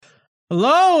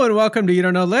Hello and welcome to You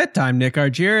Don't Know Lit. I'm Nick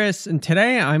Argyris, and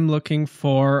today I'm looking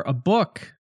for a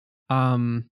book.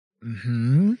 That's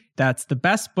the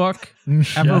best book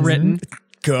ever written.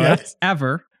 Good. Yes,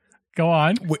 ever. Go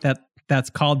on. That's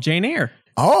called Jane Eyre.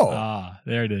 Oh.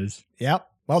 There it is. Yep.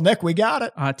 Well, Nick, we got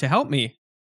it. To help me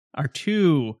are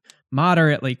two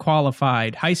moderately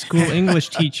qualified high school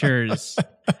English teachers,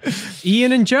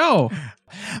 Ian and Joe.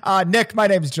 Nick, my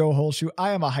name is Joe Holshoe.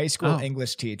 I am a high school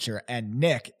English teacher. And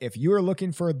Nick, if you are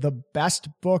looking for the best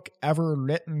book ever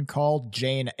written called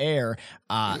Jane Eyre,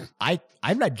 I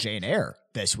read Jane Eyre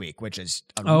this week, which is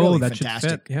a really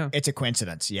fantastic. Yeah. It's a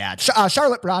coincidence. Yeah.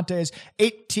 Charlotte Bronte's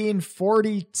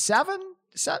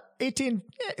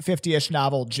 1850-ish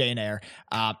novel, Jane Eyre.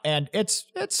 And it's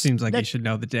seems like you should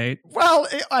know the date. Well,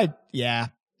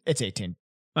 it's 18.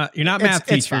 You're not math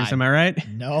teachers, am I right?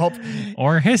 Nope.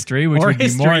 Or history, which would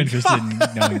be more interested in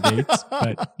knowing dates.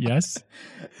 But yes.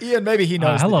 Ian, maybe he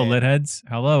knows. Hello, Litheads.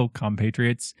 Hello,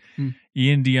 compatriots.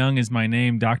 Ian DeYoung is my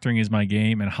name, doctoring is my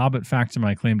game, and Hobbit facts are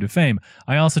my claim to fame.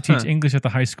 I also teach English at the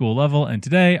high school level, and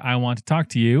today I want to talk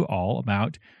to you all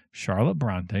about Charlotte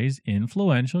Bronte's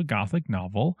influential Gothic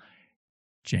novel,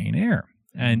 Jane Eyre.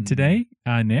 And today,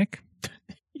 Nick.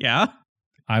 Yeah?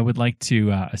 I would like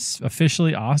to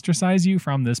officially ostracize you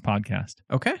from this podcast.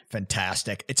 Okay.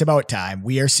 Fantastic. It's about time.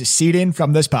 We are seceding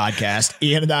from this podcast.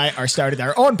 Ian and I are starting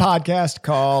our own podcast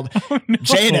called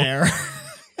Jane Eyre.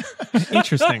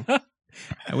 Interesting.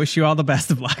 I wish you all the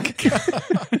best of luck.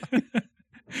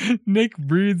 Nick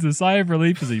breathes a sigh of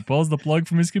relief as he pulls the plug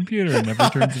from his computer and never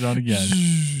turns it on again.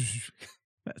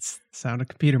 That's the sound a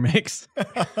computer makes.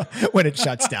 When it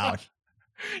shuts down.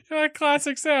 That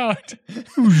classic sound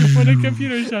when a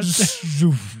computer shuts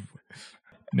down.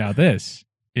 Now this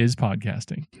is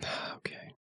podcasting.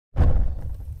 Okay.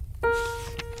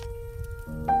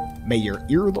 May your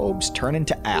earlobes turn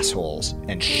into assholes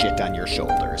and shit on your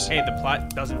shoulders. Hey, the plot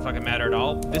doesn't fucking matter at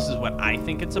all. This is what I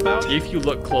think it's about. If you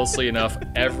look closely enough,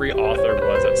 every author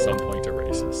was at some point a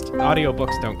racist.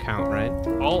 Audiobooks don't count, right?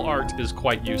 All art is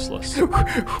quite useless. Who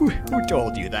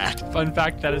told you that? Fun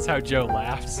fact, that is how Joe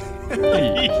laughs.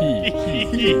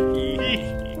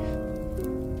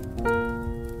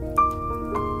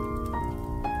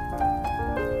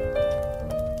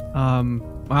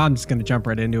 Well, I'm just going to jump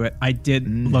right into it. I did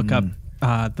look up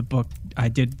the book. I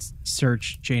did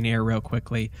search Jane Eyre real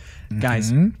quickly.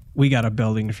 Guys, we got a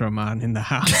buildings roman in the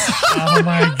house. Oh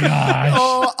my gosh.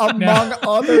 Oh, among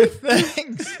other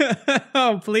things.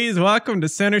 Oh, please welcome to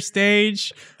center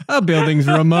stage, a buildings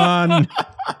roman.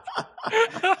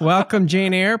 Welcome,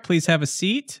 Jane Eyre. Please have a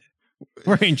seat.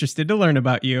 We're interested to learn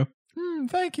about you.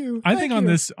 Thank you. I think on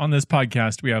this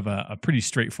podcast, we have a pretty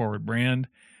straightforward brand.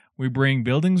 We bring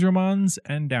buildings romans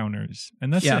and downers,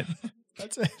 and that's it.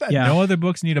 That's it. Yeah. No other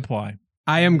books need apply.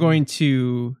 I am going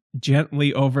to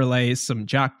gently overlay some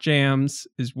jock jams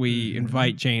as we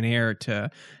invite Jane Eyre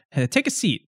to take a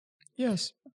seat.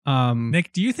 Yes.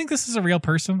 Nick, do you think this is a real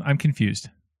person? I'm confused.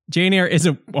 Jane Eyre is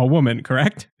a woman,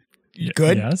 correct?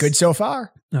 Good. Yes. Good so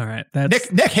far. All right.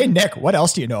 That's Nick. Hey, Nick. What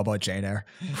else do you know about Jane Eyre?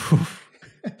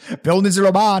 Buildings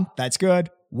roman. That's good.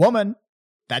 Woman.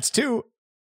 That's two.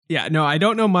 Yeah, no, I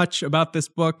don't know much about this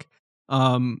book.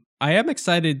 I am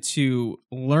excited to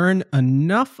learn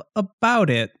enough about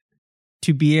it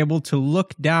to be able to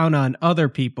look down on other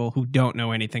people who don't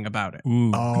know anything about it.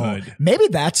 Ooh, good. Maybe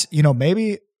that's,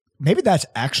 maybe that's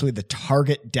actually the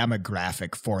target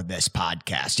demographic for this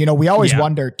podcast. We always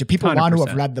wonder, do people 100%. want to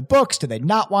have read the books? Do they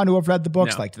not want to have read the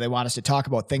books? No. Like, do they want us to talk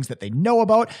about things that they know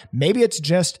about? Maybe it's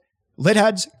just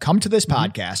Litheads come to this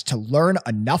podcast to learn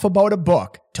enough about a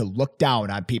book to look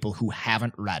down on people who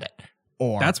haven't read it.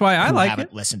 Or that's why I who like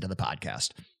haven't it. listened to the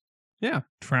podcast. Yeah.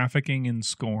 Trafficking in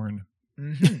scorn.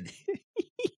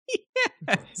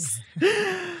 Yes.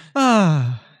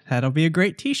 That'll be a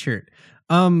great t-shirt.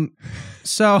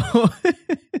 So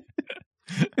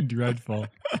Dreadful.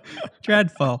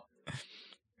 dreadful.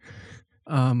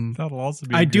 That'll also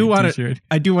be I do want t-shirt.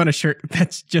 I do want a shirt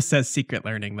that just says secret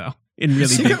learning though. In really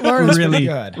Secret big, learning's pretty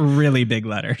good. really big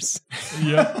letters.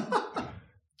 Yep.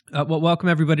 Well, welcome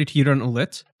everybody to You Don't Know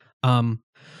Lit,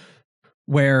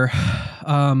 where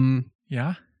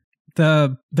Yeah.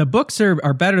 the books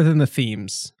are better than the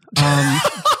themes. No,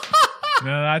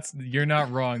 you're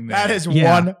not wrong there. That is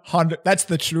Yeah. 100. That's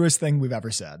the truest thing we've ever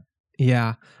said.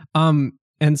 Yeah.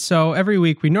 And so every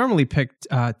week we normally pick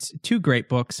two great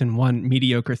books and one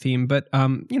mediocre theme, but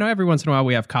every once in a while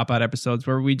we have cop-out episodes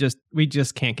where we just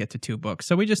can't get to two books,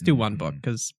 so we just do one book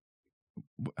because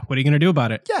what are you going to do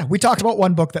about it? Yeah, we talked about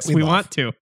one book that we love. want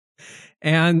to,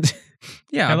 and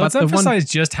Yeah, let's about the one- emphasize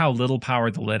just how little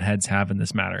power the lit heads have in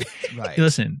this matter. Right.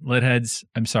 Listen, lit heads,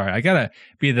 I'm sorry. I got to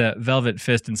be the velvet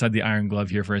fist inside the iron glove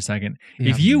here for a second. Yeah.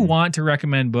 If you want to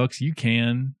recommend books, you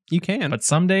can. You can. But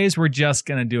some days we're just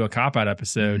going to do a cop-out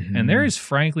episode, and there is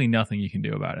frankly nothing you can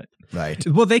do about it. Right.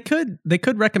 Well, they could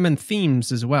recommend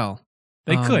themes as well.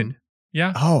 They could.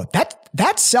 Yeah. Oh,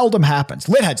 that seldom happens.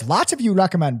 Litheads, lots of you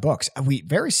recommend books. We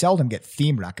very seldom get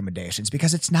theme recommendations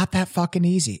because it's not that fucking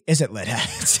easy, is it,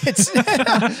 Litheads? It's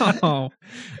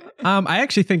I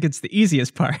actually think it's the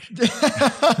easiest part.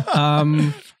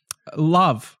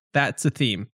 Love, that's a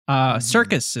theme.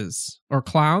 Circuses or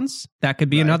clowns, that could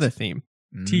be Right. another theme.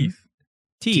 Teeth.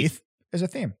 Teeth, is a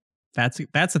theme. that's a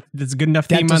good enough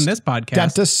theme Dentist- on this podcast.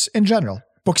 Dentists in general.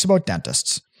 Books about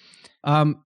dentists.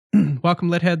 Welcome,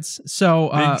 Litheads. So,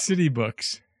 Big city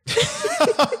books.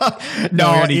 No,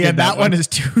 already Ian, did that that one one. is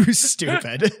too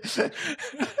stupid.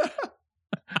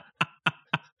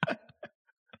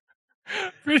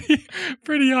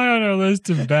 Pretty high on our list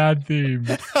of bad themes.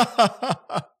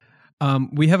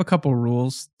 we have a couple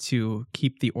rules to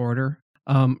keep the order.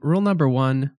 Rule number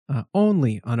 1,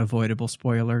 only unavoidable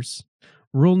spoilers.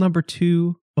 Rule number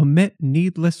 2, omit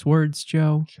needless words,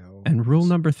 Joe. And rule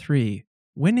number 3,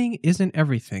 winning isn't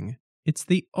everything. It's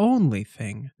the only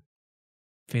thing.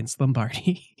 Vince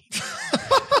Lombardi.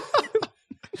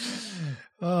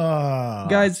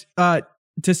 Guys,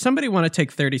 does somebody want to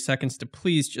take 30 seconds to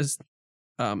please just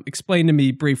explain to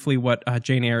me briefly what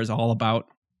Jane Eyre is all about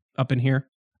up in here?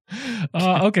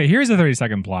 Okay, here's a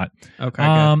 30-second plot. Okay,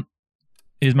 good.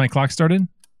 Is my clock started?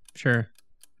 Sure.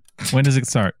 When does it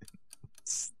start?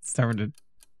 Started.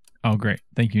 Oh, great.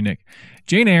 Thank you, Nick.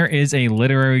 Jane Eyre is a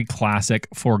literary classic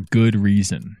for good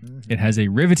reason. It has a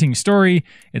riveting story,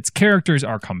 its characters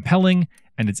are compelling,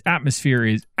 and its atmosphere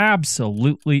is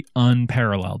absolutely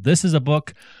unparalleled. This is a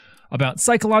book about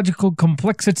psychological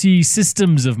complexity,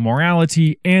 systems of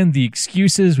morality, and the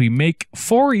excuses we make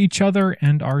for each other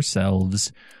and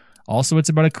ourselves. Also, it's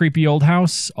about a creepy old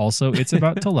house. Also, it's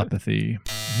about telepathy.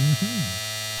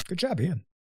 Good job, Ian.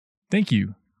 Thank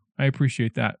you. I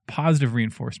appreciate that. Positive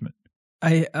reinforcement.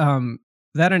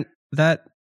 That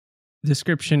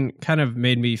description kind of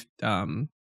made me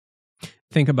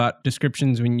think about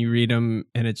descriptions when you read them,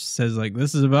 and it says like,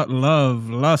 this is about love,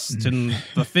 lust, and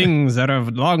the things that are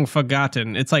long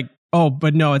forgotten. It's like, oh,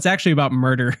 but no, it's actually about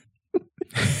murder.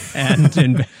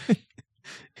 and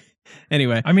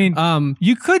anyway, I mean,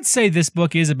 you could say this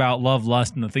book is about love,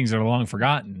 lust, and the things that are long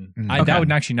forgotten. Okay. That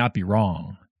would actually not be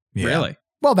wrong. Yeah. really?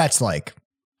 Well, that's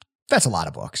a lot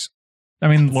of books. I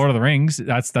mean, Lord of the Rings,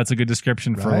 that's a good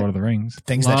description for Right. Lord of the Rings.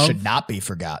 Things that Love. should not be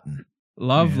forgotten.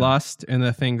 Love, Yeah. lust, and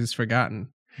the things forgotten.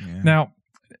 Yeah. Now,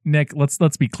 Nick, let's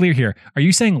be clear here. Are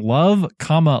you saying love,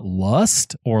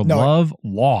 lust, or No. love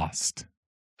lost?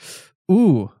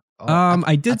 Ooh. Oh,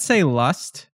 I did say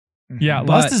lust. Yeah, Mhm.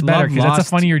 lust But is better love because that's a lost-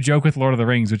 funnier joke with Lord of the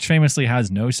Rings, which famously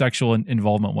has no sexual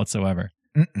involvement whatsoever.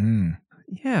 Mm-mm.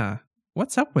 Yeah.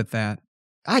 What's up with that?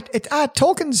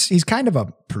 Tolkien's, he's kind of a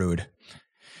prude.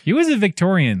 He was a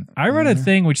Victorian. I read a Yeah.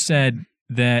 thing which said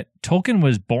that Tolkien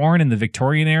was born in the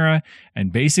Victorian era,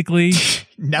 and basically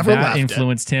Never that left it.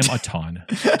 influenced him a ton.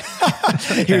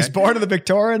 He was born in the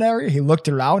Victorian era. He looked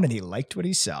around and he liked what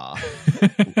he saw.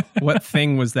 What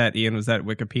thing was that, Ian? Was that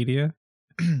Wikipedia?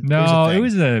 No, thing. it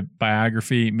was a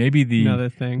biography. Maybe the Another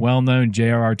thing. well-known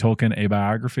J.R.R. Tolkien A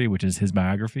biography, which is his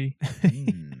biography.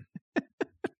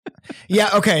 Yeah,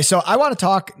 okay. So I want to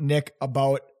talk, Nick,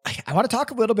 about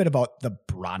a little bit about the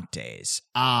Brontes.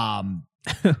 Ooh.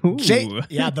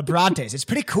 The Brontes. It's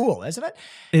pretty cool, isn't it?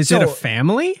 Is it a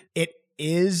family? It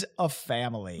is a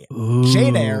family. Ooh,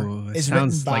 Jane Eyre it is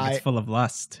sounds written like by- it's full of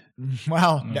lust.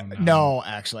 Well, Oh, no,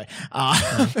 actually.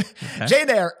 Okay. Jane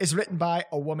Eyre is written by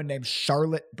a woman named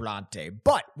Charlotte Bronte.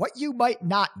 But what you might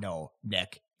not know,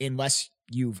 Nick, unless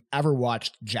you've ever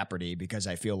watched Jeopardy, because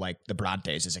I feel like the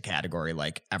Brontes is a category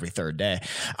like every third day.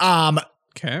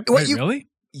 Okay. What Wait, you- really?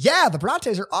 Yeah, the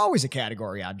Brontes are always a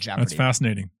category on Jeopardy. That's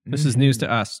fascinating. This is news to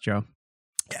us, Joe.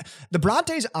 The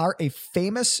Brontes are a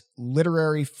famous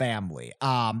literary family.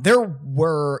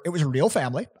 It was a real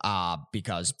family,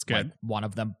 because good. like, one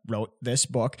of them wrote this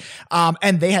book.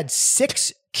 And they had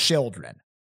 6 children.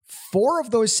 4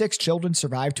 of those 6 children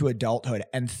survived to adulthood,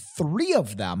 and 3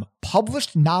 of them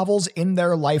published novels in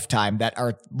their lifetime that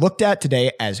are looked at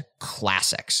today as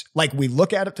classics. Like, we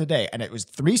look at it today, and it was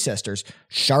 3 sisters,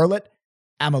 Charlotte,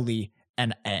 Emily,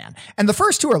 and Anne. And the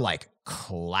first 2 are like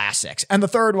classics. And the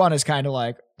third one is kind of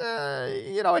like,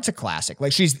 it's a classic.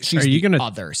 Like, she's Are you the gonna-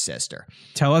 other sister.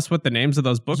 Tell us what the names of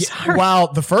those books are. Well,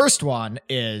 the first one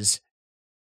is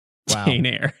Wow. Jane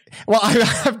Eyre. Well,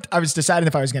 I was deciding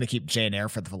if I was going to keep Jane Eyre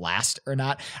for the last or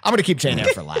not. I'm going to keep Jane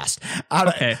Eyre for last.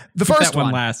 Okay. The first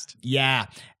one last. Yeah.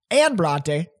 Anne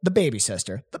Bronte, the baby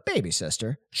sister,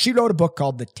 she wrote a book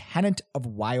called The Tenant of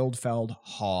Wildfeld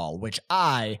Hall, which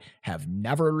I have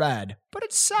never read, but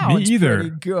it sounds pretty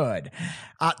good.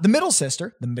 The middle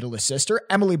sister, the middlest sister,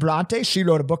 Emily Bronte, she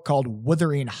wrote a book called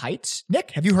Wuthering Heights.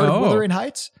 Nick, have you heard of Wuthering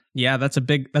Heights? Yeah, that's a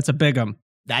big one. That's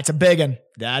a big one.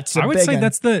 I would say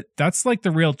that's like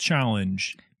the real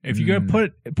challenge. If you go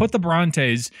put the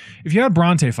Brontes, if you had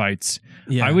Bronte fights,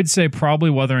 I would say probably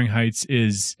Wuthering Heights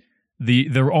is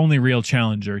the only real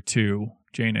challenger to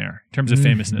Jane Eyre in terms of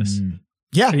famousness.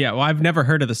 Yeah. Yeah. Well, I've never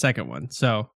heard of the second one.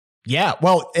 So. Yeah.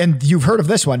 Well, and you've heard of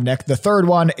this one, Nick. The third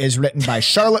one is written by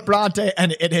Charlotte Bronte,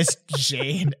 and it is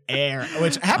Jane Eyre,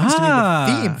 which happens to be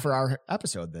the theme for our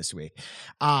episode this week.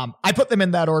 I put them in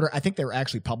that order. I think they were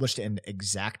actually published in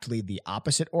exactly the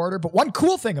opposite order. But one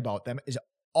cool thing about them is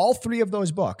all three of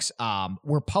those books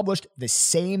were published the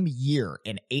same year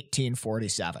in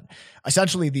 1847.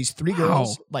 Essentially, these three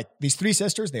girls, like these three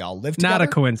sisters, they all lived together. Not a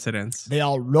coincidence. They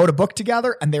all wrote a book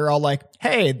together, and they were all like,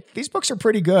 "Hey, these books are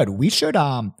pretty good. We should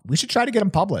try to get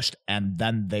them published." And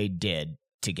then they did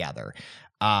together.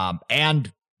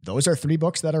 And those are three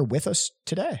books that are with us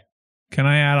today. Can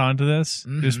I add on to this?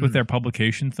 Just with their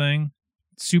publication thing?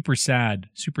 Super sad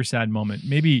moment.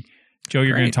 Maybe Joe,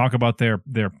 you're going to talk about their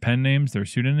pen names, their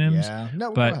pseudonyms. Yeah.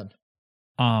 No, but go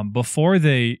ahead. Before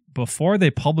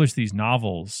they published these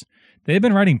novels, they had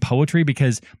been writing poetry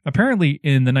because apparently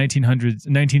in the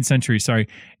 19th century,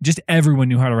 just everyone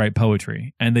knew how to write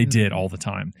poetry, and they did all the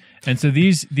time. And so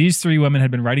these three women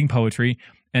had been writing poetry,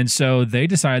 and so they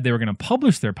decided they were going to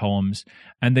publish their poems,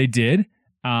 and they did.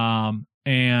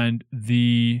 And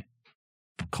the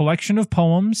collection of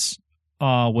poems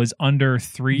was under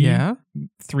three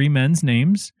men's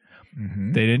names.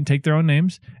 They didn't take their own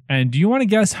names. And do you want to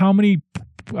guess how many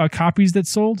copies that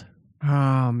sold?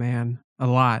 Oh, man. A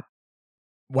lot.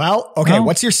 Well, okay.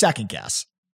 What's your second guess?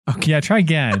 Okay. Yeah, try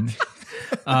again.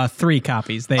 3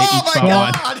 copies. They each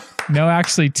bought one. No,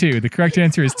 actually 2. The correct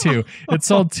answer is 2. It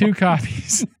sold 2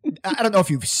 copies. I don't know if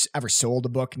you've ever sold a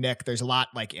book, Nick. There's a lot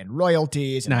like in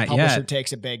royalties, and the publisher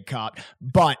takes a big cut.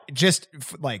 But just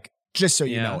so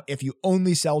you know, if you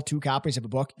only sell 2 copies of a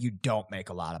book, you don't make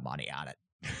a lot of money on it.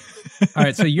 All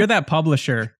right, so you're that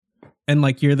publisher, and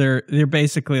like you're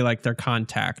basically like their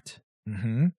contact,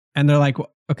 and they're like,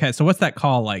 okay, so what's that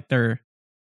call like? They're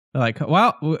like,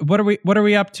 well, what are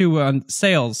we up to on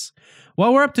sales?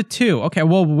 Well, we're up to 2. Okay,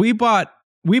 well we bought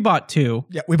 2.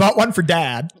 Yeah, we bought one for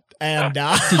Dad. And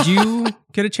did you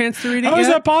get a chance to read it? How is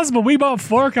that possible? We bought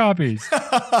 4 copies.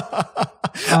 I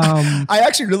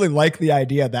actually really like the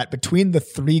idea that between the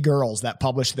 3 girls that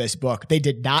published this book, they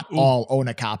did not all own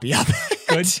a copy of it.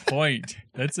 Good point.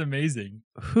 That's amazing.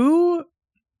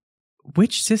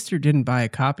 Which sister didn't buy a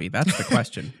copy? That's the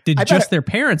question. Did just their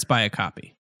parents buy a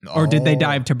copy? Or did they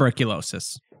die of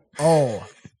tuberculosis? Oh.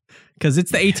 Because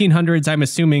it's the 1800s. I'm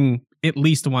assuming at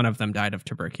least one of them died of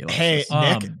tuberculosis. Hey,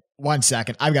 Nick, 1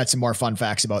 second. I've got some more fun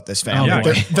facts about this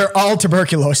family. They're all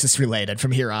tuberculosis related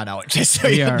from here on out, just so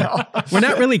you know. We're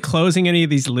not really closing any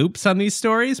of these loops on these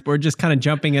stories. We're just kind of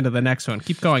jumping into the next one.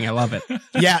 Keep going. I love it.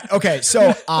 Yeah. Okay.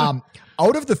 So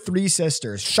out of the 3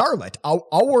 sisters, Charlotte,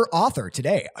 our author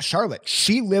today, Charlotte,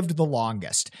 she lived the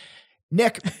longest.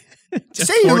 Nick,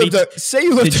 say you lived.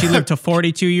 Did she live to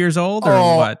 42 years old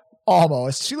or what?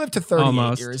 Almost. She lived to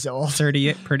 38 years old.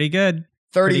 38. Pretty good.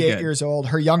 38 years old.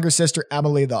 Her younger sister,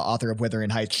 Emily, the author of Wuthering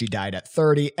Heights, she died at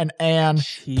 30. And Anne,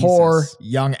 poor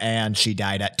young Anne, she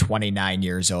died at 29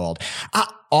 years old.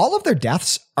 All of their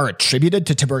deaths are attributed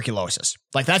to tuberculosis.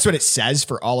 Like, that's what it says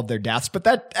for all of their deaths. But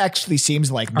that actually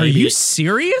seems like maybe... Are you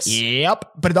serious?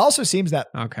 Yep. But it also seems that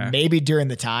maybe during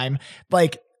the time,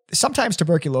 like... Sometimes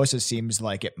tuberculosis seems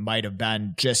like it might have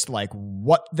been just like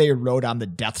what they wrote on the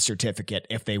death certificate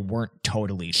if they weren't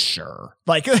totally sure.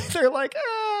 Like, they're like,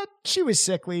 she was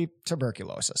sickly,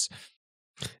 tuberculosis.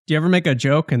 Do you ever make a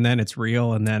joke and then it's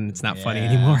real and then it's not funny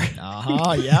anymore?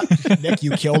 Yeah. Nick,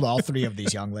 you killed all 3 of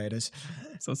these young ladies.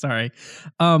 So sorry.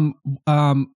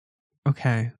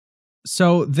 Okay.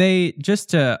 So they, just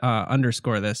to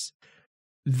underscore this,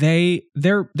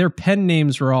 their pen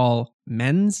names were all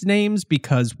men's names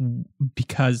because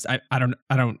I don't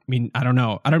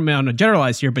want to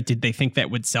generalize here, but did they think that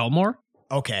would sell more?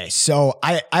 Okay, so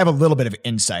I have a little bit of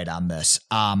insight on this.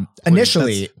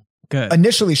 Initially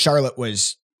Charlotte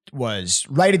was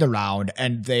writing around,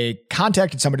 and they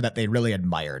contacted somebody that they really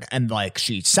admired, and like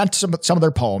she sent some of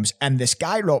their poems, and this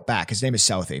guy wrote back. His name is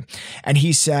Southey, and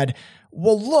he said,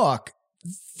 "Well, look,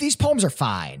 these poems are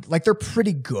fine. Like, they're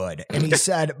pretty good." And he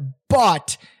said,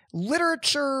 "But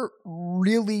literature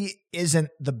really isn't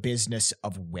the business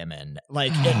of women.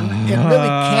 Like it really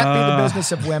can't be the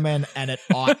business of women, and it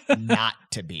ought not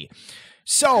to be.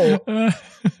 So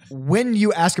when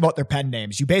you ask about their pen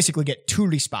names, you basically get two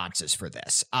responses for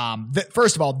this.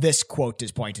 First of all, this quote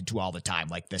is pointed to all the time,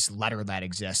 like this letter that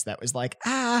exists that was like,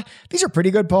 these are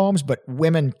pretty good poems, but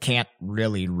women can't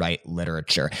really write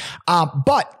literature.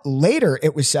 But later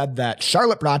it was said that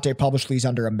Charlotte Bronte published these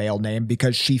under a male name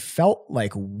because she felt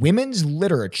like women's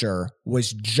literature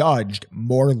was judged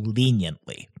more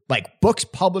leniently. Like books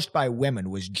published by women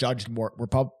were judged more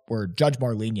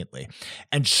leniently,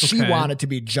 and she wanted to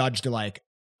be judged like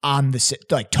on the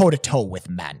like toe to toe with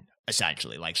men,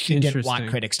 essentially. Like she didn't want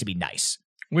critics to be nice.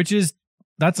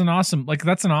 That's an awesome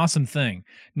thing.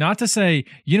 Not to say,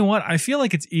 you know what, I feel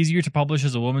like it's easier to publish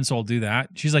as a woman, so I'll do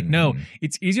that. She's like, no,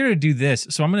 it's easier to do this,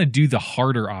 so I'm going to do the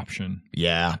harder option.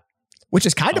 Yeah. Which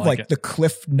is kind of like the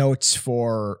Cliff Notes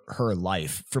for her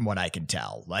life, from what I can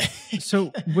tell. Like,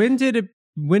 so when did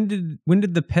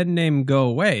the pen name go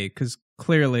away? Because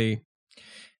clearly,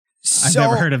 I've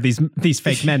never heard of these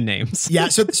fake men names. Yeah,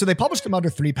 so they published them under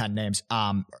 3 pen names.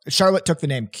 Charlotte took the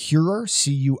name Currer,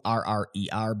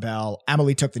 Currer Bell.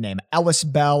 Emily took the name Ellis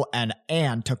Bell, and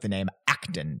Anne took the name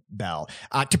Acton Bell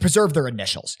to preserve their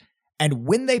initials. And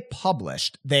when they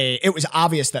published, it was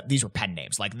obvious that these were pen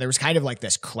names. Like there was kind of like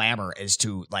this clamor as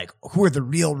to like who are the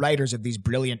real writers of these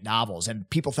brilliant novels, and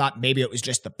people thought maybe it was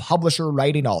just the publisher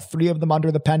writing all 3 of them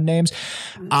under the pen names.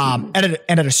 And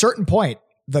at a certain point,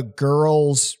 the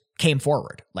girls came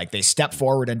forward, like they stepped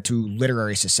forward into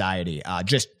literary society.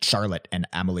 Just Charlotte and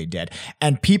Emily did,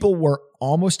 and people were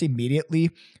almost immediately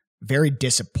very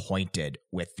disappointed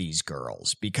with these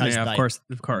girls because, of course,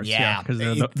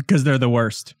 because they're the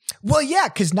worst. Well, yeah,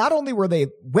 because not only were they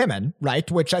women, right,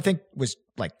 which I think was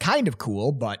like kind of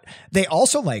cool, but they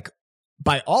also like,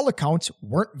 by all accounts,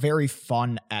 weren't very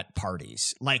fun at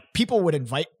parties. Like people would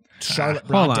invite Charlotte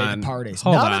Bronte to parties.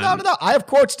 No. I have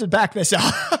quotes to back this up.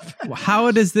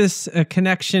 How does this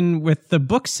connection with the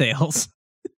book sales?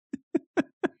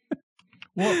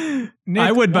 Well, Nick, I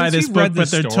would buy this book,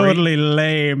 but they're totally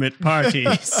lame at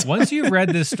parties. Once you've read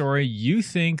this story, you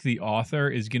think the author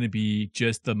is going to be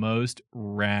just the most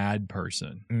rad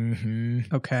person.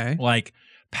 Mm-hmm. Okay. Like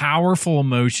powerful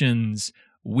emotions,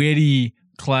 witty,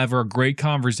 clever, great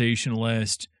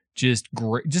conversationalist, just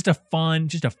great, just a fun,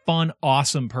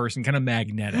 awesome person, kind of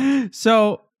magnetic.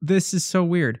 So this is so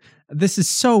weird. This is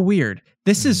so weird.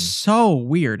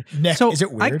 Nick, so is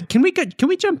it weird? Can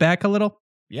we jump back a little?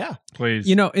 Yeah, please.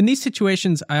 You know, in these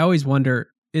situations, I always wonder,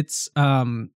 it's,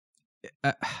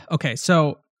 okay,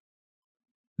 so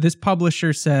this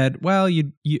publisher said, well,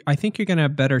 I think you're going to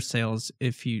have better sales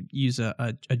if you use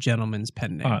a gentleman's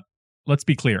pen name. Let's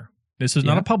be clear. This is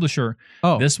not a publisher.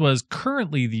 Oh. This was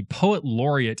currently the poet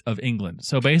laureate of England.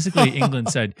 So basically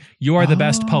England said, you are the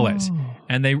best poet.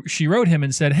 And she wrote him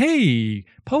and said, hey,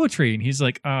 poetry. And he's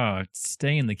like,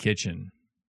 stay in the kitchen.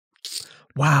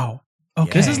 Wow.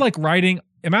 Okay. This is like writing.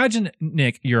 Imagine,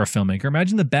 Nick, you're a filmmaker.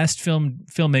 Imagine the best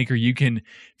filmmaker you can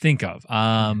think of.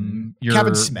 Kevin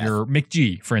Smith. You're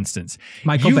McG, for instance.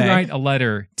 Michael You Bay. write a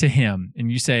letter to him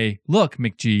and you say, look,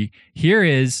 McG, here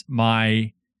is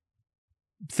my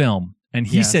film. And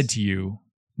he said to you,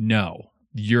 no,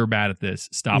 you're bad at this.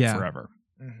 Stop forever.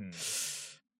 Mm-hmm.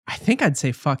 I think I'd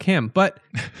say fuck him,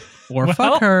 or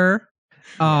fuck her.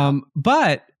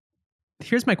 But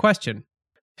here's my question.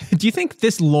 Do you think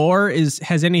this lore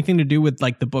has anything to do with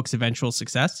like the book's eventual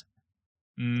success?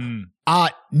 No,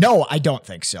 I don't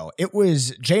think so.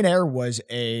 Jane Eyre was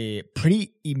a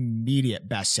pretty immediate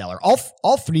bestseller.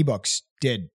 All 3 books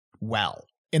did well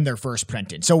in their first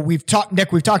printing. So we've talked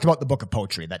about the Book of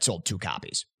Poetry that sold 2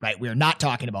 copies, right? We are not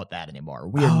talking about that anymore.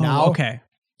 We are now okay.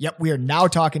 Yep, we are now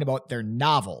talking about their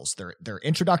novels, their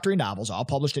introductory novels, all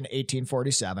published in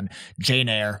 1847. Jane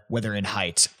Eyre, Wuthering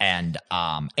Heights, and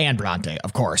Anne Bronte,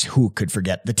 of course. Who could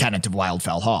forget The Tenant of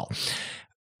Wildfell Hall?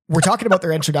 We're talking about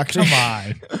their introductory. Come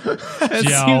on,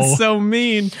 that seems so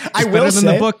mean. It's I will better than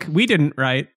say, the book we didn't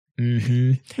write.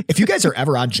 Mm-hmm. If you guys are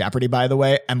ever on Jeopardy, by the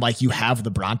way, and like you have the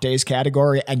Brontes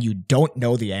category and you don't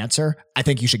know the answer, I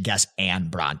think you should guess Anne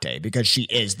Bronte because she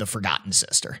is the forgotten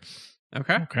sister.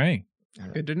 Okay.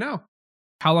 Good to know.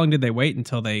 How long did they wait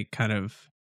until they kind of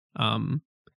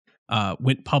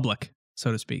went public,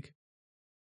 so to speak?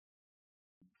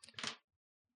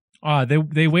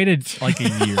 They waited like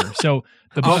a year. So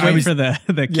the book. I'll wait for the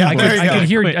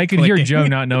I could hear Joe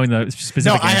not knowing the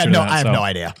specific. I have no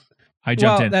idea. I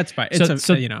jumped in. That's fine.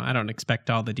 I don't expect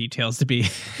all the details to be,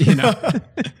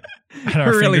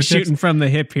 we're really shooting from the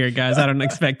hip here, guys. I don't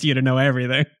expect you to know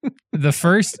everything. The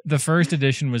first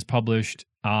edition was published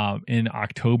in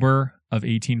October of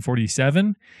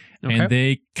 1847, and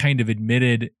they kind of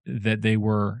admitted that they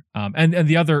were, and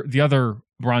the other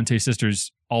Bronte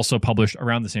sisters also published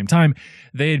around the same time.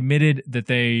 They admitted that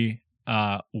they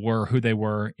were who they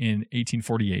were in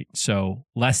 1848, so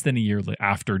less than a year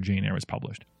after Jane Eyre was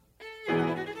published.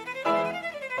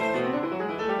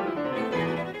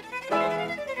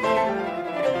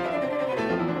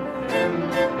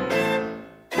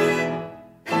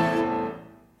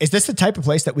 Is this the type of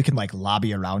place that we can like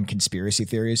lobby around conspiracy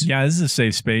theories? Yeah, this is a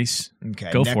safe space.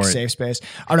 Okay, go next for it. Safe space.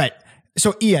 All right.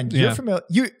 So Ian, you're familiar.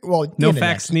 No Ian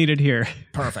facts needed here.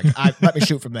 Perfect. Let me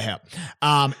shoot from the hip.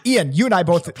 Ian, you and I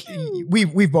both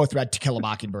we've both read To Kill a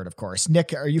Mockingbird, of course.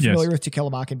 Nick, are you familiar with To Kill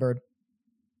a Mockingbird?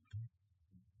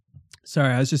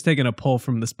 Sorry, I was just taking a pull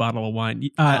from this bottle of wine.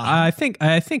 I think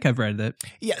I've read that.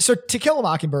 Yeah, so To Kill a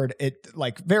Mockingbird, it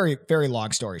like very, very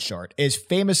long story short, is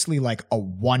famously like a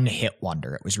one-hit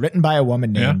wonder. It was written by a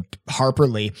woman named Harper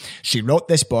Lee. She wrote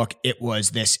this book. It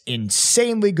was this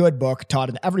insanely good book taught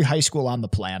in every high school on the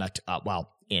planet.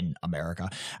 In America,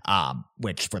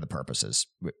 which for the purposes,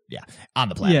 on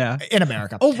the planet, in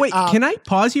America. Oh, wait, can I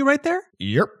pause you right there?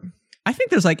 Yep. I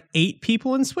think there's like 8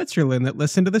 people in Switzerland that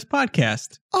listen to this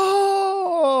podcast.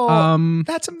 Oh,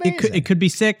 that's amazing. It could be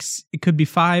 6, it could be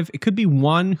 5, it could be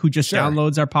 1 who just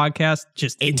downloads our podcast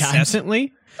just 8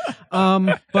 incessantly.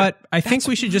 But I think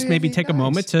we should just maybe take a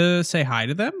moment to say hi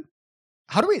to them.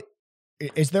 How do we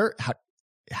say hi?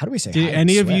 Do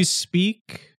any of you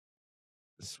speak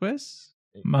Swiss?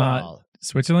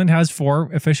 Switzerland has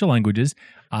 4 official languages.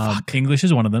 English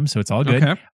is one of them, so it's all good.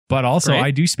 Okay. But also,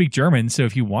 I do speak German, so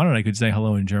if you wanted, I could say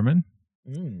hello in German.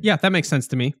 Yeah, that makes sense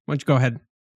to me. Why don't you go ahead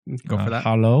and go for that?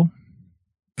 Hello.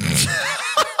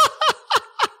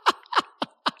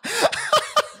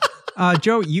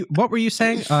 Joe, what were you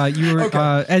saying? You were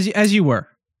as you were.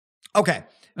 Okay.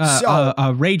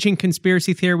 A raging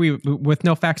conspiracy theory with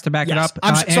no facts to back it up.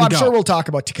 I'm sure we'll talk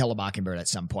about To Kill a Mockingbird at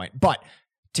some point, but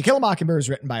To Kill a Mockingbird was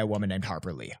written by a woman named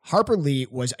Harper Lee. Harper Lee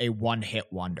was a one-hit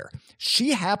wonder. She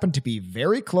happened to be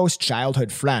very close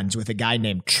childhood friends with a guy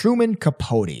named Truman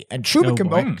Capote. And Truman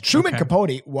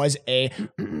Capote was a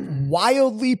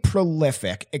wildly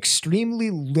prolific,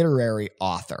 extremely literary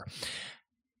author.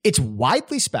 It's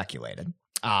widely speculated,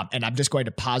 and I'm just going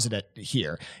to posit it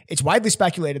here. It's widely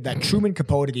speculated that Truman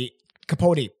Capote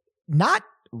not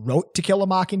wrote To Kill a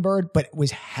Mockingbird, but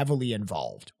was heavily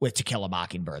involved with To Kill a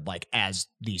Mockingbird, like as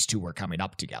these two were coming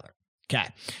up together. Okay.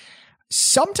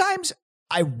 Sometimes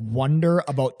I wonder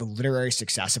about the literary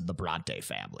success of the Bronte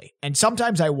family. And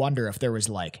sometimes I wonder if there was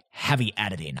like heavy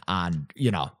editing on,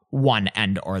 one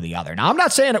end or the other. Now, I'm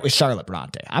not saying it was Charlotte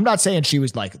Bronte. I'm not saying she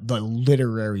was like the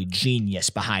literary genius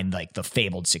behind like the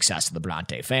fabled success of the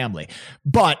Bronte family,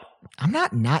 but I'm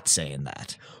not saying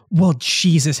that. Well,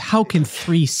 Jesus, how can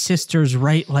 3 sisters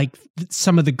write like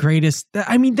some of the greatest?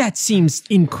 I mean, that seems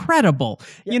incredible,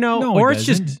 No, or it's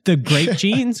just the great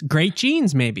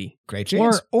genes, maybe. Great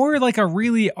genes. Or like a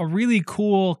really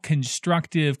cool,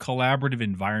 constructive, collaborative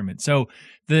environment. So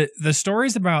the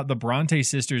stories about the Bronte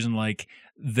sisters and like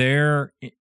their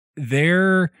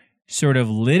sort of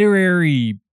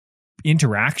literary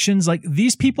interactions, like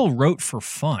these people wrote for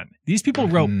fun. These people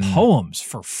wrote poems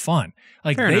for fun.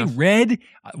 Like they read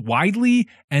widely,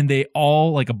 and they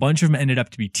all, like a bunch of them ended up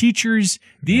to be teachers.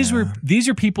 These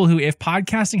are people who, if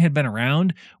podcasting had been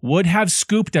around, would have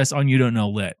scooped us on You Don't Know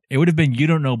Lit. It would have been You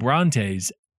Don't Know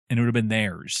Brontes, and it would have been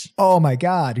theirs. Oh my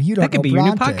God. That could be your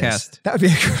new podcast. That would be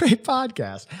a great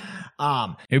podcast.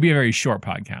 It would be a very short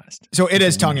podcast. So it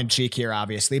is tongue in cheek here,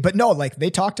 obviously, but no, like they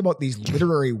talked about these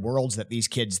literary worlds that these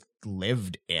kids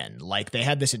lived in. Like they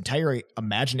had this entire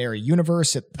imaginary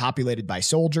universe populated by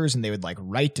soldiers, and they would like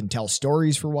write and tell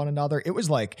stories for one another. It was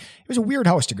a weird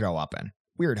house to grow up in.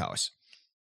 Weird house.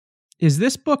 Is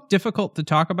this book difficult to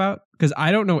talk about? Because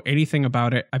I don't know anything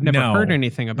about it. I've never heard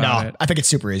anything about it. I think it's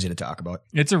super easy to talk about.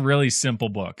 It's a really simple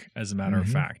book, as a matter of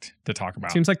fact, to talk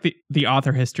about. Seems like the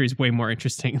author history is way more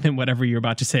interesting than whatever you're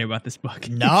about to say about this book.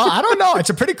 No, I don't know.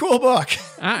 It's a pretty cool book.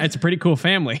 It's a pretty cool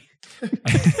family.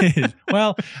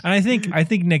 Well, and I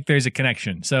think Nick, there's a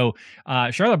connection. So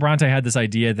Charlotte Bronte had this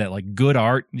idea that like good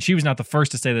art, and she was not the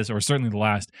first to say this, or certainly the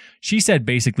last. She said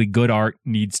basically good art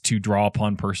needs to draw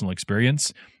upon personal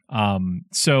experience.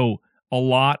 So a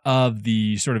lot of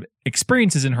the sort of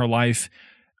experiences in her life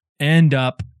end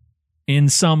up in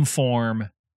some form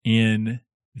in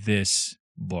this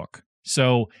book.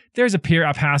 So there's a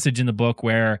passage in the book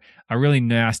where a really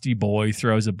nasty boy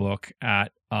throws a book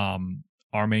at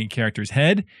our main character's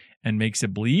head and makes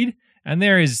it bleed. And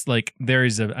there is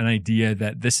an idea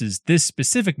that this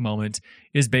specific moment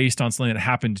is based on something that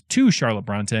happened to Charlotte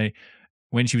Bronte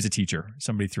when she was a teacher,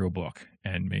 somebody threw a book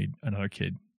and made another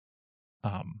kid.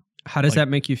 How does that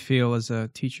make you feel as a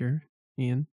teacher,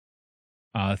 Ian?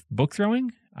 Book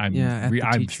throwing? I'm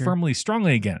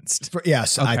strongly against.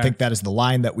 Yes, okay. I think that is the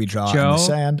line that we draw Joe, in the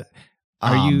sand.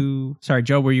 Sorry,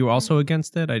 Joe, were you also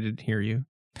against it? I didn't hear you.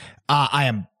 I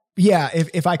am. Yeah,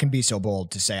 if I can be so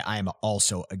bold to say, I am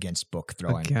also against book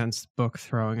throwing. Against book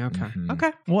throwing. Okay. Mm-hmm.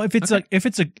 Okay. Well, if it's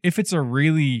a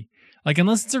really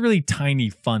unless it's a really tiny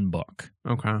fun book.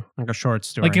 Okay. Like a short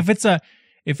story. Like if it's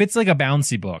like a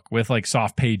bouncy book with like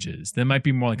soft pages, that might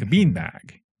be more like a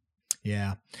beanbag.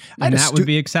 Yeah. And that would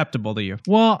be acceptable to you.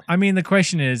 Well, I mean, the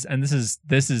question is, and this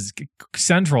is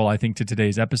central, I think, to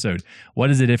today's episode. What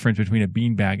is the difference between a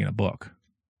beanbag and a book?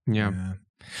 Yeah.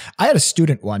 I had a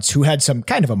student once who had some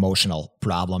kind of emotional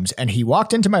problems, and he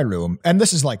walked into my room, and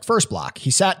this is like first block.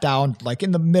 He sat down like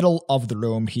in the middle of the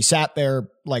room. He sat there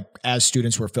like as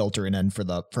students were filtering in for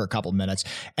a couple minutes,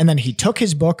 and then he took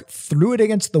his book, threw it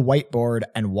against the whiteboard,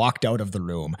 and walked out of the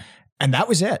room. And that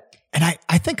was it. And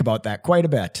I think about that quite a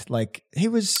bit. Like he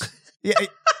was. Yeah.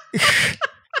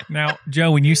 Now,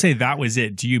 Joe, when you say that was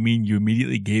it, do you mean you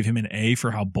immediately gave him an A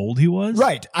for how bold he was?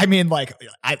 Right. I mean, like,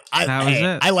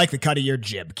 I like the cut of your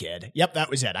jib, kid. Yep, that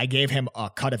was it. I gave him a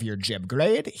cut of your jib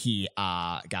grade. He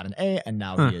got an A, and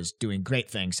now he is doing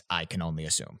great things, I can only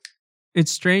assume.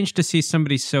 It's strange to see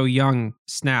somebody so young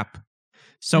snap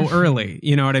so early.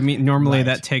 You know what I mean? Normally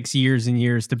that takes years and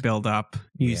years to build up.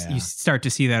 You start to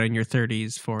see that in your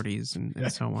 30s, 40s,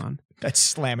 and so on. That's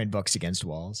slamming books against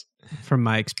walls. From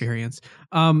my experience.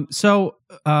 You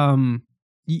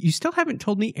still haven't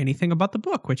told me anything about the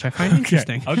book, which I find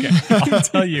interesting. Okay.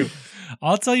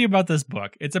 I'll tell you about this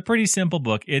book. It's a pretty simple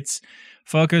book. It's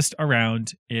focused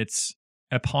around its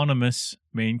eponymous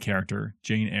main character,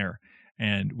 Jane Eyre.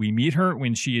 And we meet her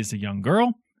when she is a young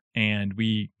girl, and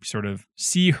we sort of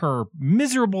see her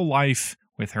miserable life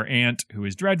with her aunt, who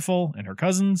is dreadful, and her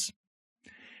cousins.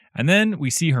 And then we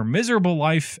see her miserable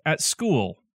life at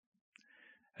school.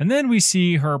 And then we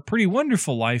see her pretty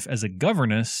wonderful life as a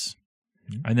governess.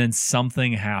 And then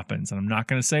something happens. And I'm not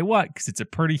going to say what, because it's a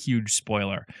pretty huge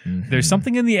spoiler. Mm-hmm. There's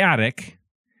something in the attic,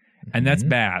 and that's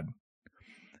bad.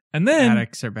 And then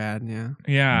attics are bad, yeah.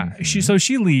 Yeah. Mm-hmm.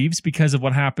 She leaves because of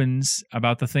what happens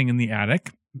about the thing in the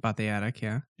attic. About the attic,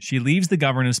 yeah. She leaves the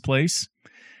governess place.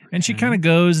 And she kind of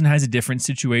goes and has a different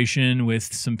situation with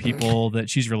some people that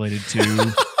she's related to.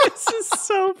 This is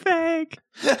so vague.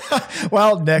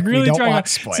 Well, Nick, really we don't want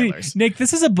spoilers. See, Nick,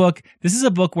 this is a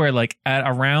book where like at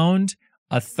around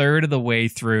a third of the way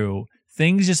through,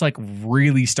 things just like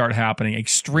really start happening,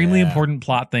 extremely important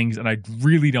plot things, and I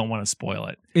really don't want to spoil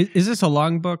it. Is this a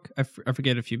long book? I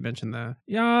forget if you mentioned that.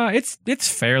 Yeah, it's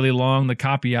fairly long. The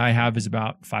copy I have is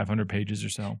about 500 pages or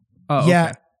so. Oh, yeah.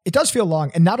 Okay. It does feel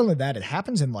long. And not only that, it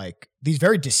happens in like these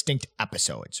very distinct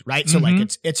episodes, right? So like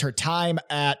it's her time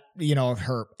at,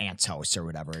 her aunt's house or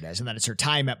whatever it is. And then it's her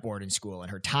time at boarding school and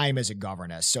her time as a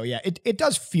governess. So yeah, it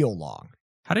does feel long.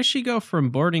 How does she go from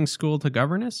boarding school to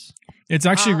governess? It's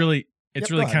actually really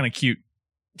kind of cute.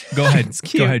 Go ahead. It's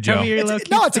cute. Go ahead, Joe.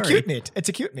 It's a cute meat. It's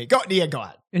a cute meat. Go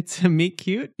ahead. It's a meat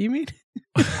cute, you mean?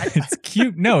 It's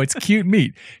cute. No, it's cute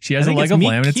meat. She has a leg of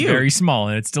lamb, and it's very small,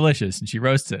 and it's delicious, and she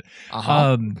roasts it.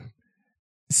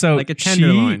 So like a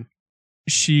tenderloin.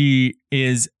 She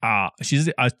is she's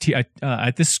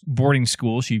at this boarding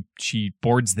school. She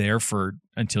boards there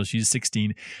until she's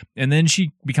 16, and then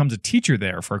she becomes a teacher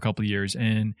there for a couple of years,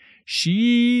 and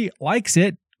she likes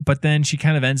it. But then she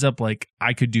kind of ends up like,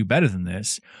 I could do better than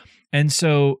this. And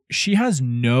so she has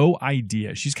no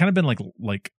idea. She's kind of been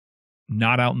like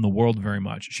not out in the world very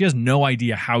much. She has no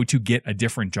idea how to get a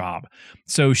different job.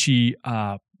 So she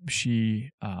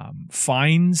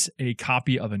finds a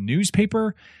copy of a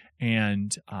newspaper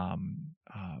and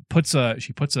puts an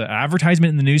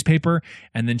advertisement in the newspaper,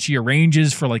 and then she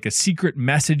arranges for like a secret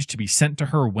message to be sent to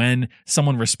her when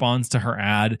someone responds to her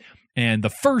ad. And the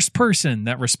first person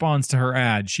that responds to her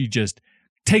ad, she just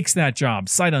takes that job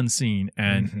sight unseen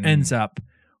and ends up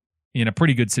in a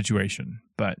pretty good situation.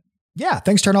 But yeah,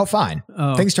 things turn out fine.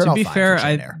 Things turn out fine. To be fair,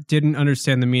 I didn't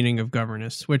understand the meaning of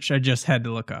governess, which I just had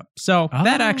to look up. So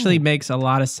that actually makes a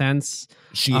lot of sense.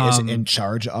 She is in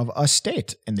charge of a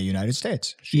state in the United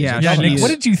States. Nick, what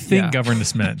did you think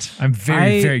governess meant? I'm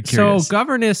very, very curious. So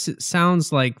governess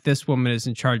sounds like this woman is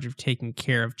in charge of taking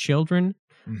care of children.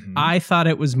 Mm-hmm. I thought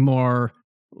it was more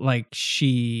like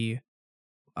she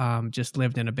just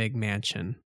lived in a big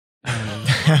mansion and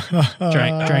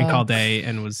drank all day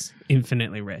and was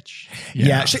infinitely rich.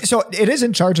 Yeah. So it is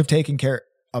in charge of taking care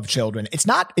of children.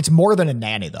 It's more than a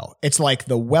nanny though. It's like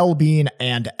the well-being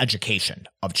and education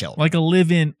of children. Like a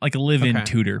live-in Okay.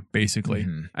 tutor, basically.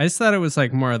 Mhm. I just thought it was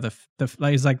like more of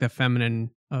he's like the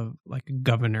feminine of like a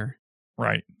governor.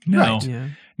 Right. No. Right. Yeah.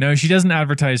 No, she doesn't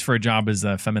advertise for a job as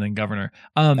a feminine governor.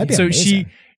 That'd be So amazing.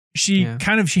 she Yeah.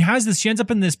 she ends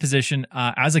up in this position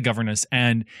as a governess,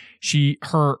 and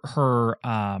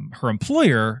her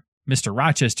employer, Mr.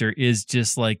 Rochester, is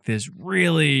just like this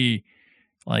really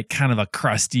like kind of a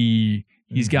crusty.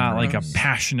 He's got like a Morose.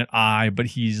 passionate eye, but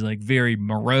he's like very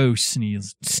morose and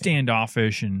he's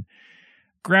standoffish. And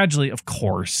gradually, of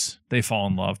course, they fall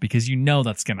in love because you know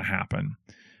that's going to happen.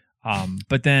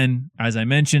 But then, as I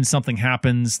mentioned, something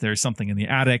happens. There's something in the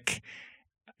attic.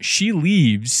 She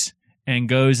leaves and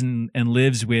goes and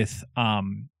lives with,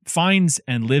 finds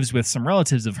and lives with some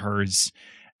relatives of hers,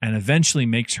 and eventually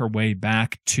makes her way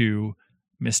back to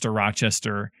Mr.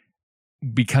 Rochester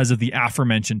because of the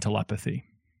aforementioned telepathy.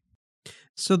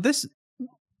 So this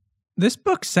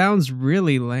book sounds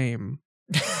really lame.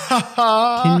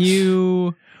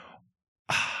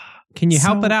 Can you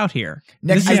help So- it out here?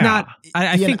 Nick, This is yeah. not.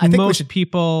 I Ian, think I think we most should-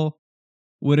 people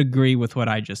would agree with what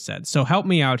I just said. So help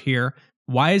me out here.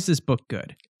 Why is this book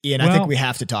good? Ian, I Well- think we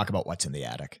have to talk about what's in the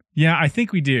attic. Yeah, I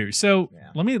think we do. So Yeah.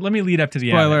 let me lead up to the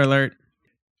Spoiler attic. alert.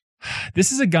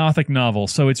 This is a gothic novel,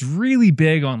 so it's really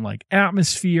big on like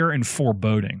atmosphere and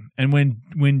foreboding. And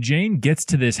when Jane gets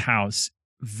to this house,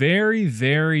 very,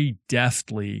 very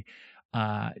deftly,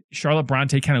 Charlotte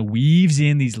Bronte kind of weaves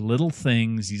in these little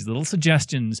things, these little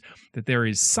suggestions that there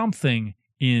is something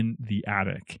in the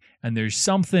attic. And there's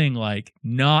something like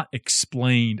not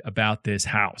explained about this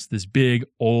house, this big,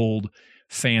 old,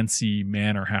 fancy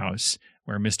manor house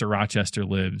where Mr. Rochester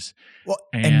lives. Well,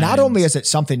 and not And- only is it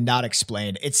something not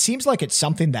explained, it seems like it's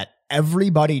something that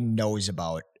everybody knows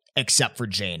about except for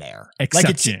Jane Eyre. Except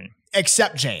like it's, Jane.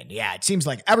 Except Jane. Yeah, it seems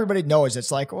like everybody knows.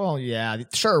 It's like, well, yeah,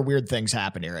 sure, weird things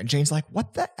happen here. And Jane's like,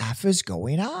 what the F is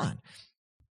going on?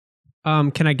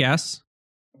 Can I guess?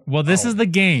 Well, this Oh. is the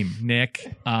game,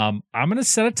 Nick. I'm going to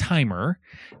set a timer.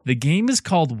 The game is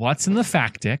called What's in the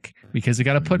Factic because I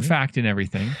got to put fact in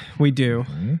everything. We do.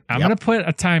 I'm going to put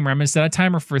a timer. I'm going to set a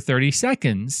timer for 30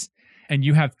 seconds, and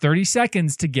you have 30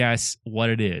 seconds to guess what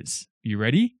it is. You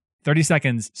ready? 30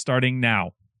 seconds starting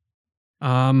now.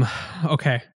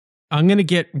 Okay. I'm gonna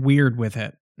get weird with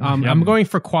it. Yep. I'm going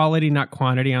for quality, not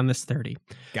quantity on this 30.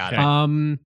 Got it.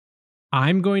 Okay.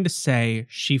 I'm going to say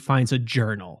she finds a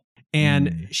journal.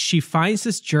 And she finds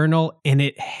this journal and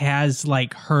it has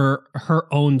like her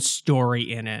own story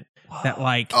in it that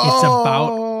like it's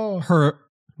about her.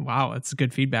 Wow, it's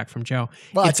good feedback from Joe.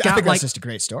 Well, it's I got think like that's just a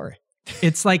great story.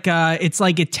 it's like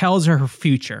it tells her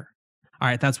future. All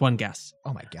right, that's one guess.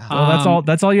 Oh my God. Well,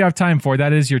 that's all you have time for.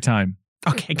 That is your time.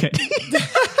 Okay, good.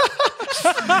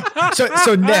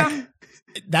 so Nick,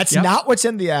 that's Yep. not what's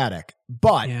in the attic,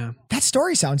 but Yeah. that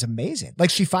story sounds amazing. Like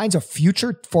she finds a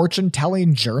future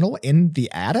fortune-telling journal in the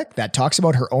attic that talks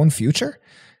about her own future.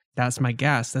 That's my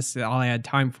guess. That's all I had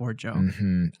time for, Joe.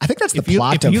 Mm-hmm. I think that's the If you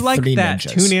plot of like Three that,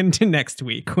 Ninjas. tune in to next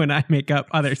week when I make up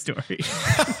other stories.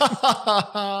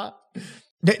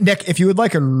 Nick, if you would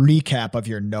like a recap of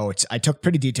your notes, I took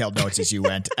pretty detailed notes as you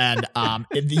went. And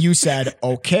you said,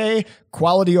 okay,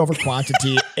 quality over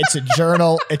quantity. It's a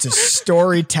journal. It's a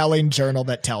storytelling journal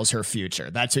that tells her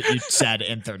future. That's what you said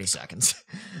in 30 seconds.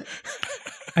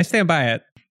 I stand by it.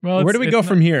 Well, Where do we it's go not-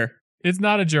 from here? It's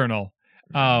not a journal.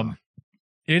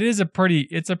 It's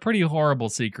a pretty horrible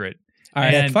secret. All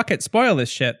right, And- fuck it. Spoil this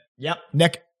shit. Yep.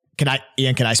 Nick,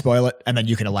 Ian, can I spoil it? And then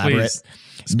you can elaborate. Please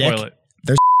spoil Nick,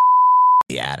 it.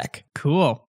 the attic.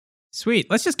 Cool. Sweet.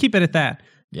 Let's just keep it at that.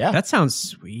 Yeah. That sounds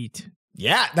sweet.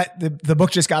 Yeah. The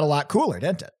book just got a lot cooler,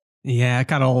 didn't it? Yeah, it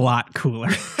got a lot cooler.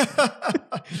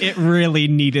 It really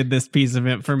needed this piece of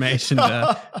information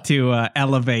to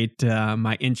elevate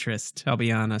my interest, I'll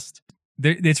be honest.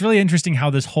 It's really interesting how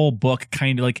this whole book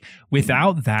kind of like,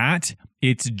 without that,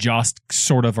 it's just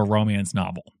sort of a romance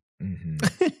novel Mhm.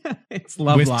 It's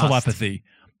love with lost. telepathy.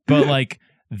 But like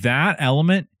that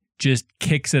element just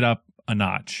kicks it up a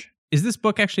notch. Is this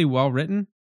book actually well written?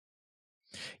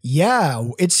 Yeah.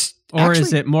 It's Or is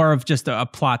actually- it more of just a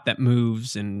plot that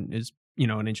moves and is,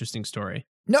 an interesting story?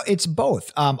 No, it's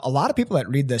both. A lot of people that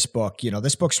read this book,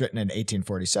 this book's written in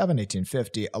 1847,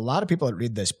 1850. A lot of people that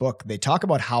read this book, they talk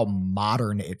about how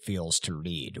modern it feels to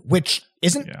read, which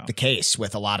isn't Yeah. the case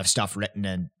with a lot of stuff written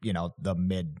in, the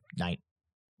mid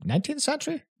 19th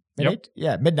century. Yep.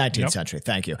 Mid-19th Yep. century.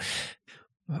 Thank you.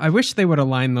 I wish they would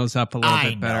aline those up a little I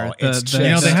bit better. know, it's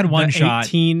just- they had one shot.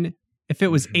 18, if it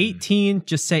was Mhm. 18,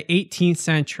 just say 18th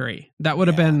century. That would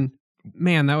have Yeah. been,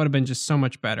 man, that would have been just so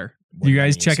much better. You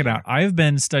guys check it out. I've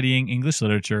been studying English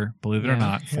literature, believe it or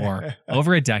not, for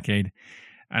over a decade,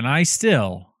 and I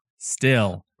still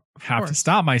have to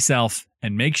stop myself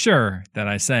and make sure that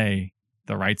I say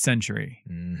the right century.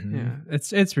 Mm-hmm. Yeah,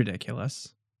 it's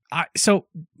ridiculous. So,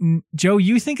 Joe,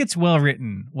 you think it's well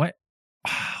written? What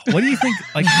do you think?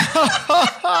 Like,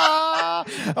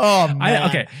 oh man.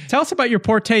 Okay, tell us about your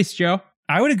poor taste, Joe.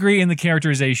 I would agree in the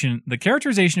characterization. The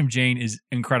characterization of Jane is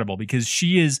incredible because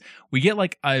we get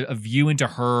like a view into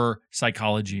her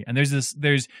psychology. And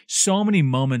there's so many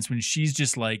moments when she's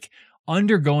just like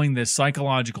undergoing this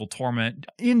psychological torment,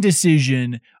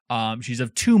 indecision. She's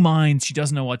of two minds. She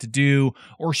doesn't know what to do,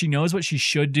 or she knows what she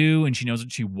should do and she knows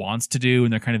what she wants to do.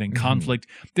 And they're kind of in conflict.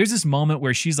 There's this moment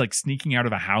where she's like sneaking out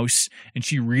of a house and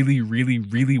she really, really,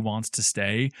 really wants to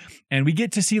stay. And we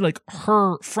get to see like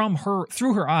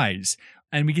through her eyes.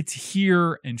 And we get to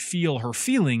hear and feel her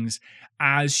feelings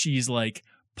as she's like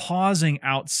pausing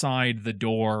outside the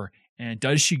door. And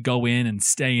does she go in and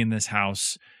stay in this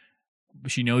house?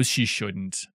 She knows she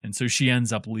shouldn't. And so she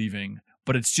ends up leaving.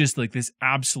 But it's just like this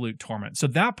absolute torment. So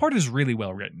that part is really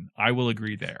well written. I will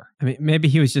agree there. I mean, maybe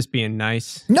he was just being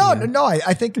nice. No.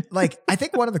 I think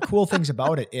one of the cool things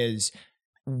about it is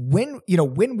when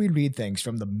we read things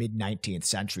from the mid 19th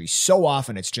century, so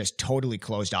often it's just totally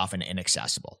closed off and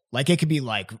inaccessible. Like it could be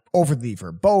like overly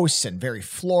verbose and very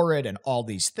florid and all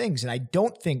these things. And I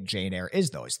don't think Jane Eyre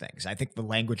is those things. I think the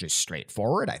language is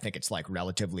straightforward. I think it's like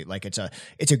relatively like it's a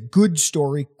good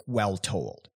story, well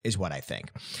told, is what I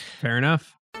think. Fair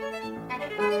enough.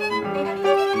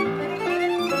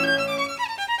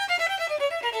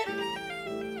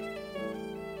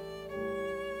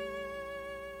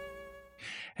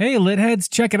 Hey, Litheads,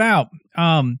 check it out.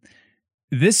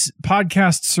 This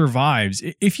podcast survives.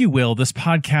 If you will, this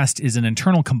podcast is an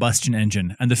internal combustion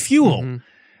engine, and the fuel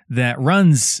that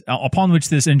runs upon which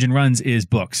this engine runs is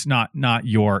books, not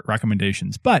your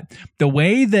recommendations. But the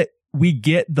way that we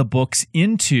get the books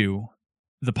into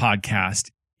the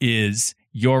podcast is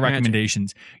your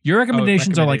recommendations. Your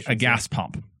recommendations are like a gas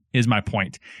pump, is my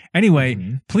point.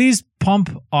 Anyway, please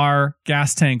pump our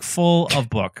gas tank full of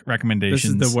book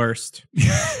recommendations. This is the worst.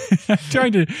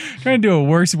 trying to do a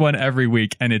worse one every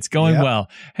week, and it's going well.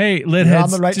 Hey, Litheads, you're on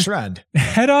the right trend.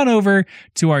 Head on over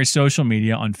to our social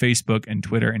media on Facebook and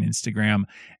Twitter and Instagram,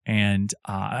 and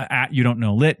at You Don't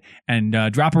Know Lit, and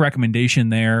drop a recommendation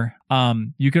there.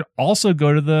 You could also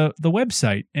go to the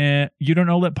website at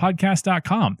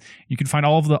youdon'tknowlitpodcast.com. You can find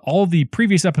all of the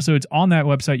previous episodes on that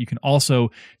website. You can also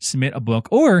submit a book,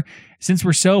 or since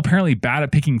we're so apparently bad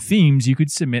at picking themes, you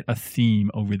could submit a theme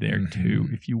over there too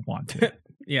if you want to.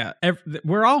 Yeah,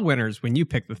 we're all winners when you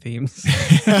pick the themes.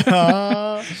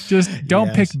 Just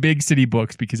don't pick big city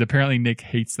books because apparently Nick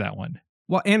hates that one.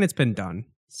 Well, and it's been done.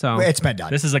 So it's been done.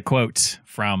 This is a quote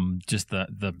from just the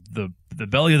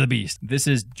belly of the beast. This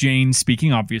is Jane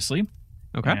speaking, obviously.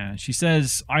 Okay. She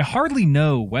says, "I hardly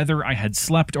know whether I had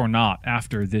slept or not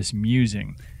after this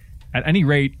musing. At any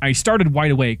rate, I started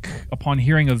wide awake upon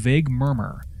hearing a vague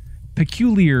murmur,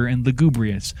 peculiar and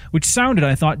lugubrious, which sounded,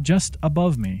 I thought, just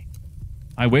above me.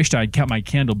 I wished I had kept my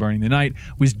candle burning. The night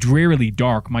was drearily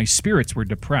dark. My spirits were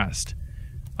depressed.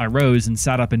 I rose and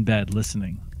sat up in bed,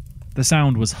 listening. The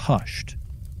sound was hushed.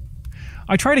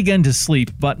 I tried again to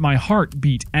sleep, but my heart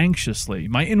beat anxiously.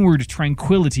 My inward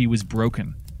tranquility was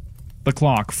broken. The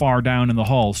clock far down in the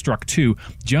hall struck 2.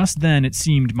 Just then it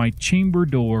seemed my chamber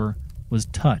door was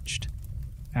touched,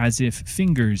 as if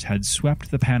fingers had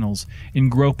swept the panels in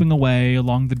groping away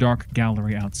along the dark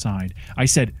gallery outside. I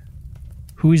said,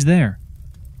 'Who is there?'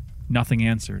 Nothing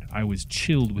answered. I was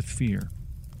chilled with fear.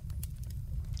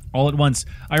 All at once,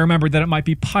 I remembered that it might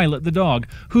be Pilot the dog,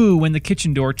 who, when the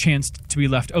kitchen door chanced to be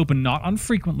left open not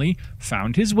unfrequently,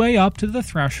 found his way up to the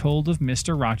threshold of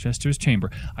Mr. Rochester's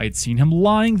chamber. I had seen him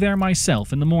lying there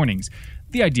myself in the mornings.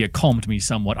 The idea calmed me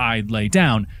somewhat. I lay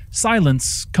down.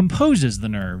 Silence composes the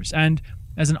nerves, and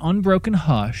as an unbroken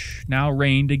hush now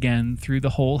reigned again through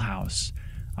the whole house,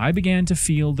 I began to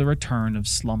feel the return of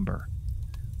slumber.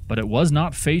 But it was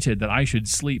not fated that I should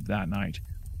sleep that night.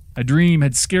 A dream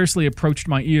had scarcely approached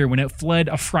my ear when it fled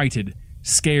affrighted,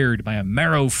 scared by a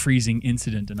marrow-freezing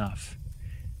incident enough.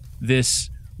 This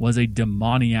was a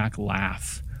demoniac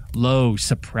laugh, low,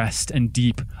 suppressed, and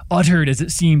deep, uttered as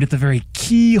it seemed at the very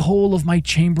keyhole of my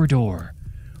chamber door.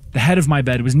 The head of my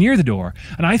bed was near the door,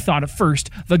 and I thought at first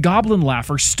the goblin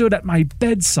laugher stood at my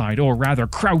bedside, or rather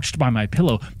crouched by my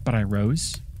pillow. But I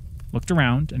rose, looked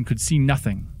around, and could see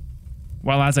nothing.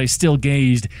 While as I still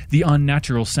gazed, the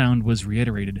unnatural sound was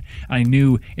reiterated. I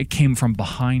knew it came from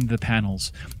behind the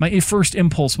panels. My first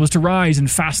impulse was to rise and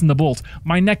fasten the bolt.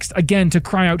 My next again to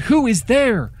cry out, "Who is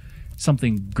there?"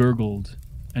 Something gurgled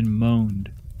and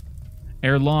moaned.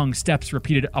 Ere long, steps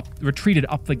retreated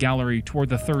up the gallery toward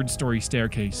the third-story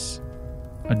staircase.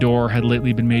 A door had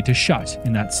lately been made to shut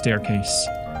in that staircase.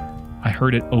 I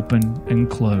heard it open and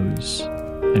close,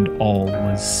 and all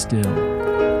was still.